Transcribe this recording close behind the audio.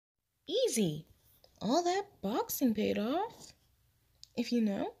Easy. All that boxing paid off. If you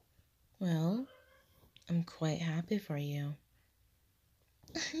know, well, I'm quite happy for you.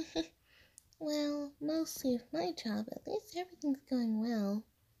 Well, mostly with my job, at least everything's going well.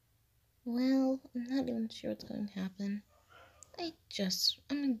 Well, I'm not even sure what's going to happen.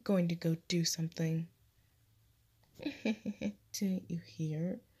 I'm going to go do something. Didn't you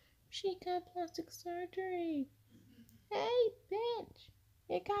hear? She got plastic surgery. Hey, bitch,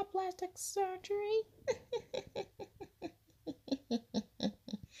 you got plastic surgery?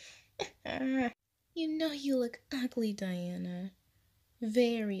 You know you look ugly, Diana.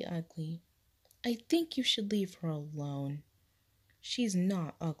 Very ugly. I think you should leave her alone. She's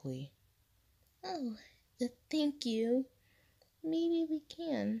not ugly. Oh, thank you. Maybe we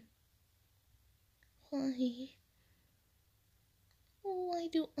can. Why? Why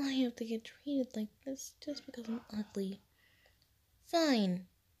do I have to get treated like this just because I'm ugly? Fine.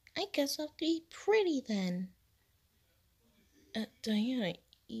 I guess I'll be pretty then. Diana,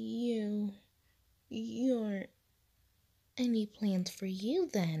 you're... Any plans for you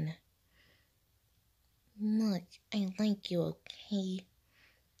then? Look, I like you, okay?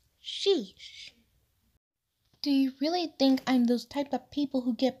 Sheesh. Do you really think I'm those type of people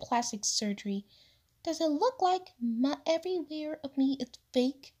who get plastic surgery? Does it look like everywhere of me is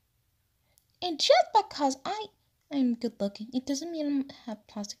fake? And just because I'm good looking, it doesn't mean I have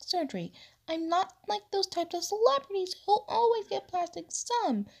plastic surgery. I'm not like those types of celebrities who always get plastic.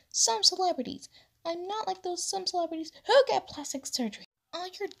 Some celebrities. I'm not like those some celebrities who get plastic surgery. All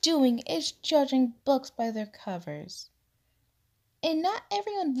you're doing is judging books by their covers. And not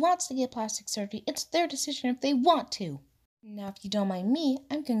everyone wants to get plastic surgery. It's their decision if they want to. Now, if you don't mind me,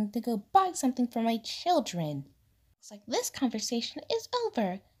 I'm going to go buy something for my children. Looks like this conversation is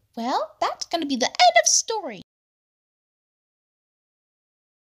over. Well, that's going to be the end of story.